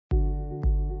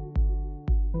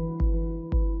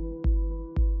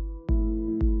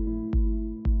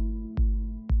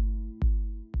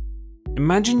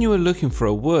Imagine you are looking for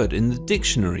a word in the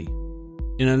dictionary.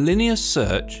 In a linear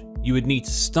search, you would need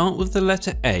to start with the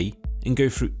letter A and go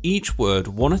through each word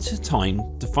one at a time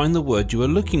to find the word you are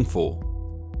looking for.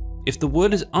 If the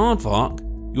word is aardvark,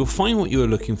 you'll find what you are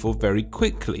looking for very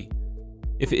quickly.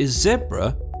 If it is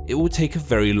zebra, it will take a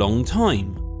very long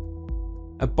time.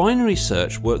 A binary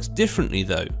search works differently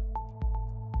though.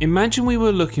 Imagine we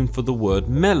were looking for the word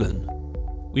melon.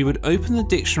 We would open the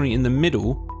dictionary in the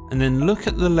middle and then look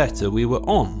at the letter we were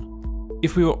on.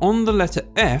 If we were on the letter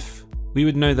F, we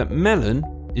would know that melon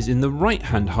is in the right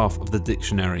hand half of the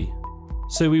dictionary.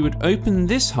 So we would open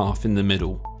this half in the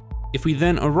middle. If we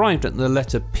then arrived at the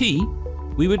letter P,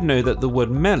 we would know that the word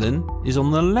melon is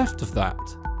on the left of that.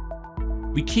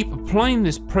 We keep applying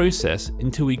this process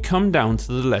until we come down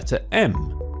to the letter M.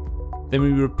 Then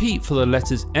we repeat for the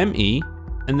letters ME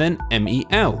and then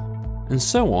MEL, and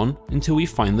so on until we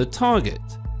find the target.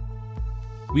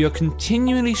 We are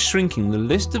continually shrinking the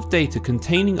list of data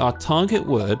containing our target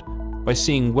word by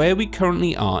seeing where we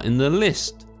currently are in the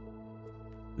list.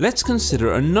 Let's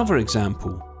consider another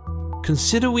example.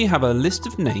 Consider we have a list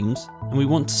of names and we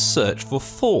want to search for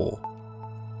Thor.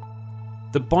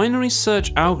 The binary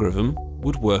search algorithm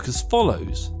would work as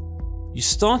follows. You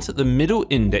start at the middle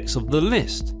index of the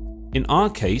list. In our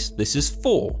case, this is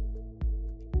 4.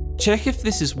 Check if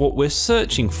this is what we're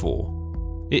searching for.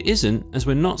 It isn't, as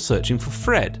we're not searching for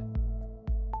Fred.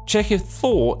 Check if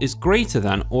Thor is greater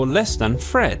than or less than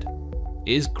Fred.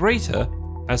 It is greater,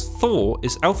 as Thor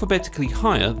is alphabetically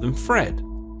higher than Fred.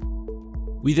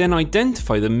 We then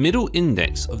identify the middle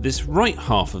index of this right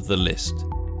half of the list.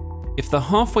 If the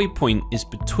halfway point is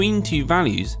between two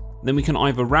values, then we can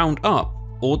either round up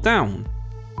or down,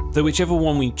 though whichever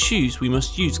one we choose we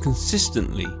must use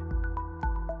consistently.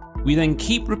 We then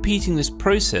keep repeating this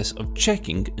process of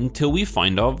checking until we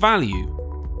find our value.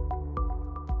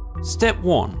 Step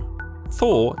 1.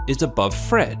 Thor is above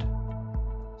Fred.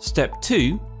 Step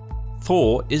 2.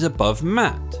 Thor is above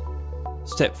Matt.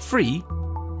 Step 3.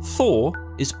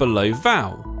 Thor is below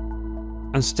Val.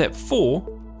 And step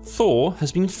 4. Thor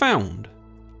has been found.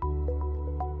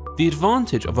 The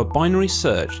advantage of a binary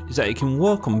search is that it can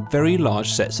work on very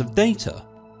large sets of data.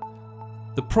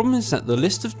 The problem is that the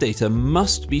list of data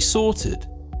must be sorted.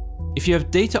 If you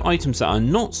have data items that are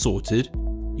not sorted,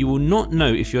 you will not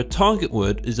know if your target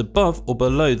word is above or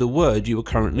below the word you are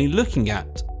currently looking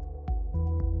at.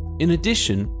 In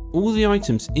addition, all the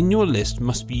items in your list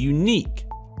must be unique,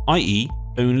 i.e.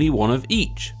 only one of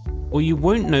each, or you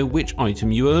won't know which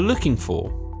item you are looking for.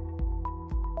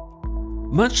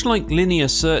 Much like linear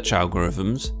search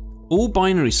algorithms, all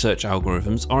binary search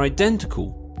algorithms are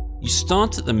identical. You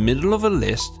start at the middle of a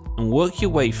list and work your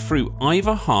way through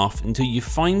either half until you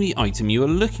find the item you are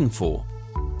looking for.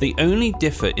 They only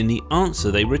differ in the answer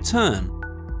they return.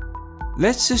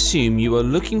 Let's assume you are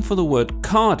looking for the word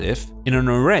Cardiff in an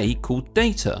array called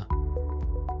data.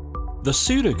 The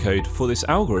pseudocode for this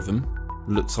algorithm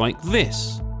looks like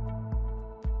this.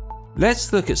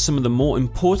 Let's look at some of the more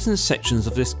important sections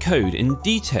of this code in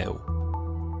detail.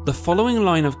 The following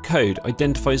line of code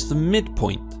identifies the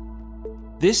midpoint.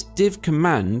 This div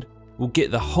command will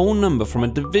get the whole number from a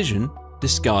division,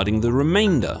 discarding the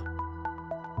remainder.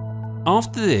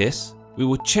 After this, we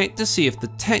will check to see if the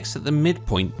text at the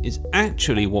midpoint is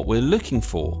actually what we're looking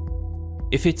for.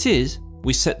 If it is,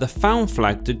 we set the found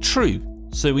flag to true,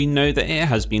 so we know that it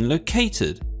has been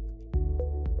located.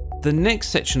 The next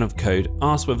section of code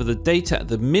asks whether the data at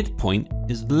the midpoint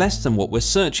is less than what we're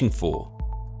searching for.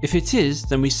 If it is,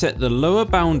 then we set the lower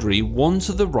boundary one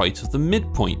to the right of the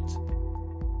midpoint.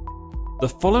 The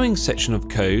following section of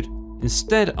code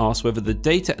instead asks whether the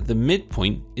data at the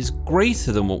midpoint is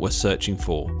greater than what we're searching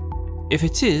for. If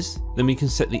it is, then we can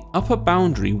set the upper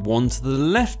boundary one to the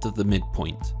left of the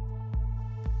midpoint.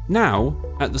 Now,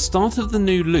 at the start of the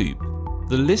new loop,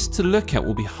 the list to look at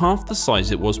will be half the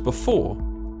size it was before,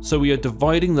 so we are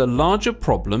dividing the larger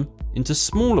problem into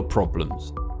smaller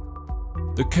problems.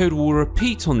 The code will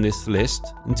repeat on this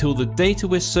list until the data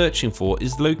we're searching for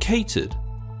is located.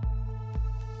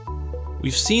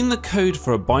 We've seen the code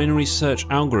for a binary search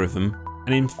algorithm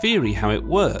and in theory how it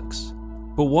works,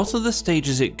 but what are the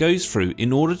stages it goes through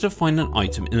in order to find an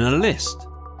item in a list?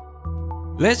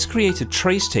 Let's create a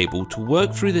trace table to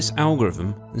work through this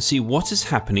algorithm and see what is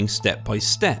happening step by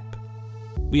step.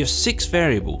 We have 6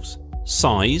 variables: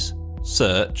 size,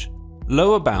 search,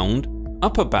 lower bound,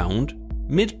 upper bound,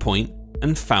 midpoint,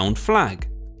 and found flag.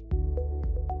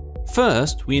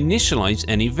 First, we initialize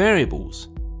any variables.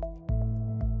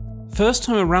 First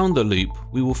time around the loop,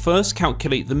 we will first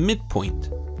calculate the midpoint.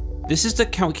 This is the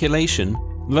calculation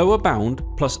lower bound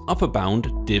plus upper bound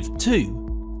div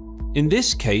 2. In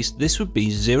this case, this would be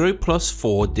 0 plus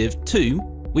 4 div 2,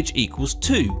 which equals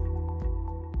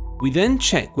 2. We then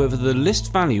check whether the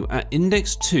list value at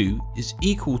index 2 is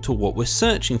equal to what we're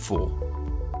searching for.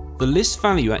 The list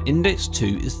value at index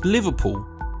 2 is Liverpool,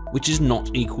 which is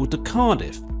not equal to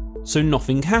Cardiff, so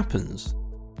nothing happens.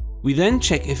 We then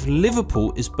check if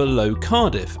Liverpool is below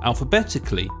Cardiff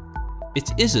alphabetically.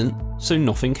 It isn't, so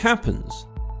nothing happens.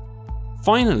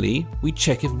 Finally, we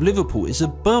check if Liverpool is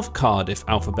above Cardiff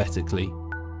alphabetically.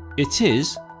 It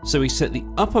is, so we set the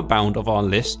upper bound of our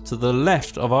list to the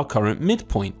left of our current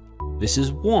midpoint. This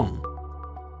is 1.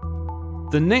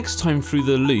 The next time through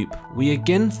the loop, we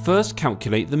again first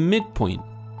calculate the midpoint.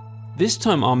 This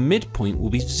time our midpoint will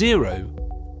be 0.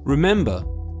 Remember,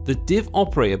 the div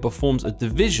operator performs a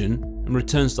division and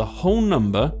returns the whole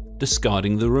number,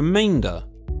 discarding the remainder.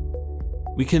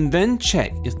 We can then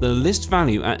check if the list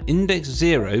value at index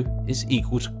 0 is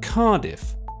equal to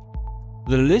Cardiff.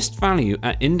 The list value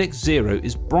at index 0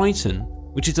 is Brighton,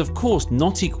 which is of course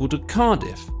not equal to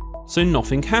Cardiff, so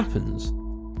nothing happens.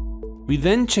 We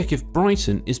then check if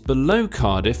Brighton is below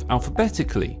Cardiff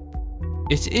alphabetically.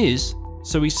 It is,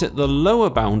 so we set the lower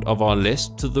bound of our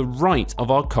list to the right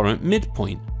of our current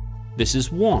midpoint. This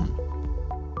is 1.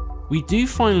 We do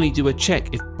finally do a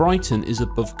check if Brighton is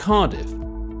above Cardiff,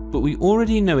 but we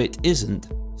already know it isn't,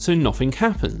 so nothing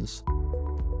happens.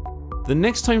 The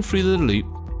next time through the loop,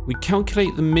 we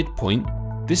calculate the midpoint.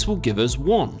 This will give us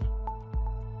 1.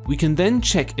 We can then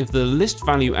check if the list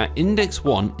value at index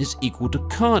 1 is equal to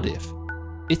Cardiff.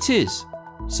 It is,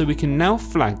 so we can now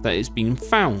flag that it's been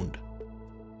found.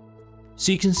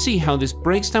 So you can see how this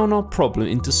breaks down our problem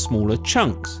into smaller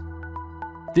chunks.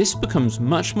 This becomes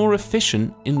much more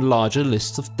efficient in larger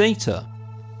lists of data.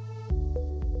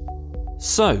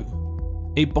 So,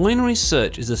 a binary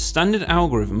search is a standard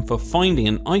algorithm for finding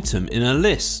an item in a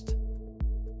list.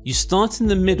 You start in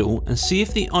the middle and see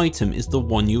if the item is the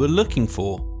one you are looking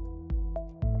for.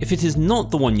 If it is not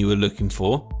the one you are looking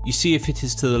for, you see if it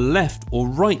is to the left or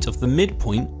right of the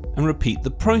midpoint and repeat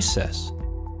the process.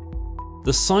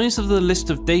 The size of the list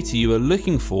of data you are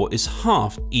looking for is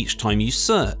halved each time you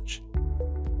search.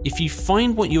 If you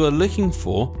find what you are looking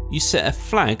for, you set a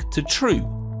flag to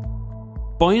true.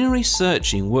 Binary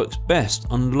searching works best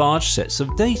on large sets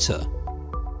of data.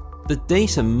 The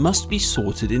data must be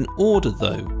sorted in order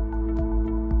though.